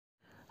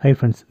Hi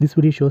friends, this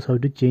video shows how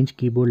to change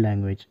keyboard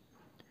language.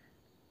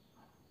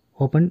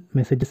 Open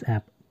Messages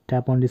app,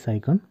 tap on this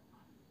icon,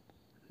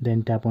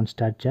 then tap on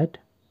Start Chat,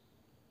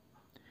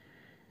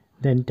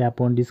 then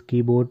tap on this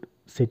keyboard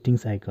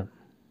settings icon,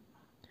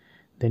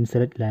 then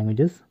select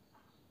Languages,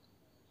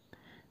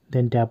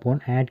 then tap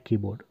on Add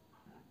Keyboard.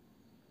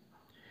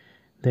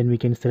 Then we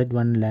can select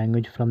one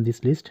language from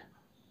this list.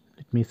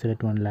 Let me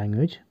select one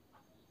language.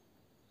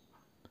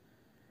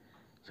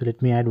 So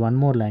let me add one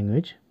more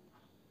language.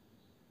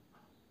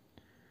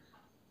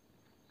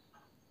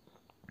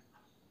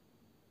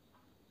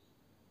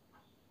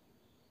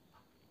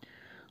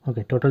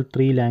 Okay, total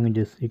 3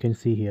 languages you can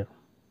see here.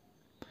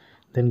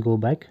 Then go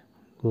back.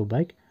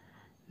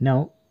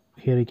 Now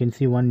here you can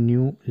see one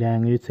new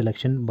language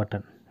selection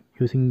button.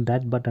 Using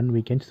that button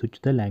we can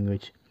switch the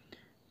language.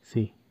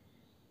 See,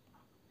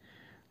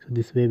 so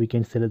this way we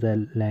can select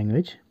the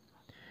language.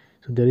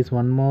 So there is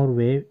one more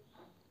way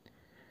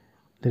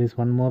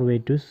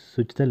to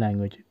switch the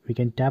language. We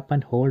can tap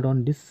and hold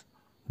on this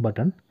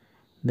button,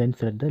 then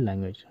select the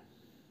language.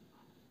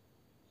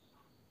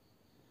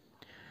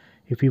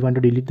 If we want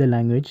to delete the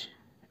language,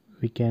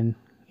 we can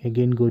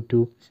again go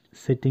to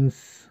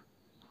settings,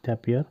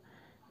 tap here,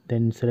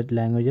 then select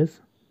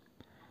languages,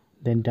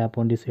 then tap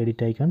on this edit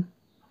icon,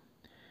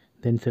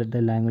 then select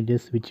the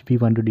languages which we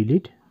want to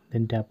delete,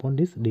 then tap on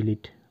this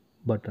delete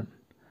button,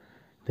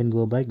 then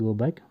go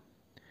back.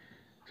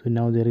 So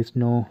now there is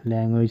no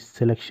language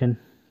selection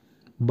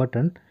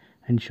button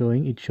and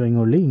showing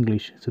only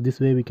English. So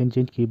this way we can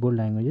change keyboard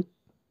languages.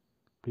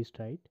 Please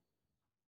try it.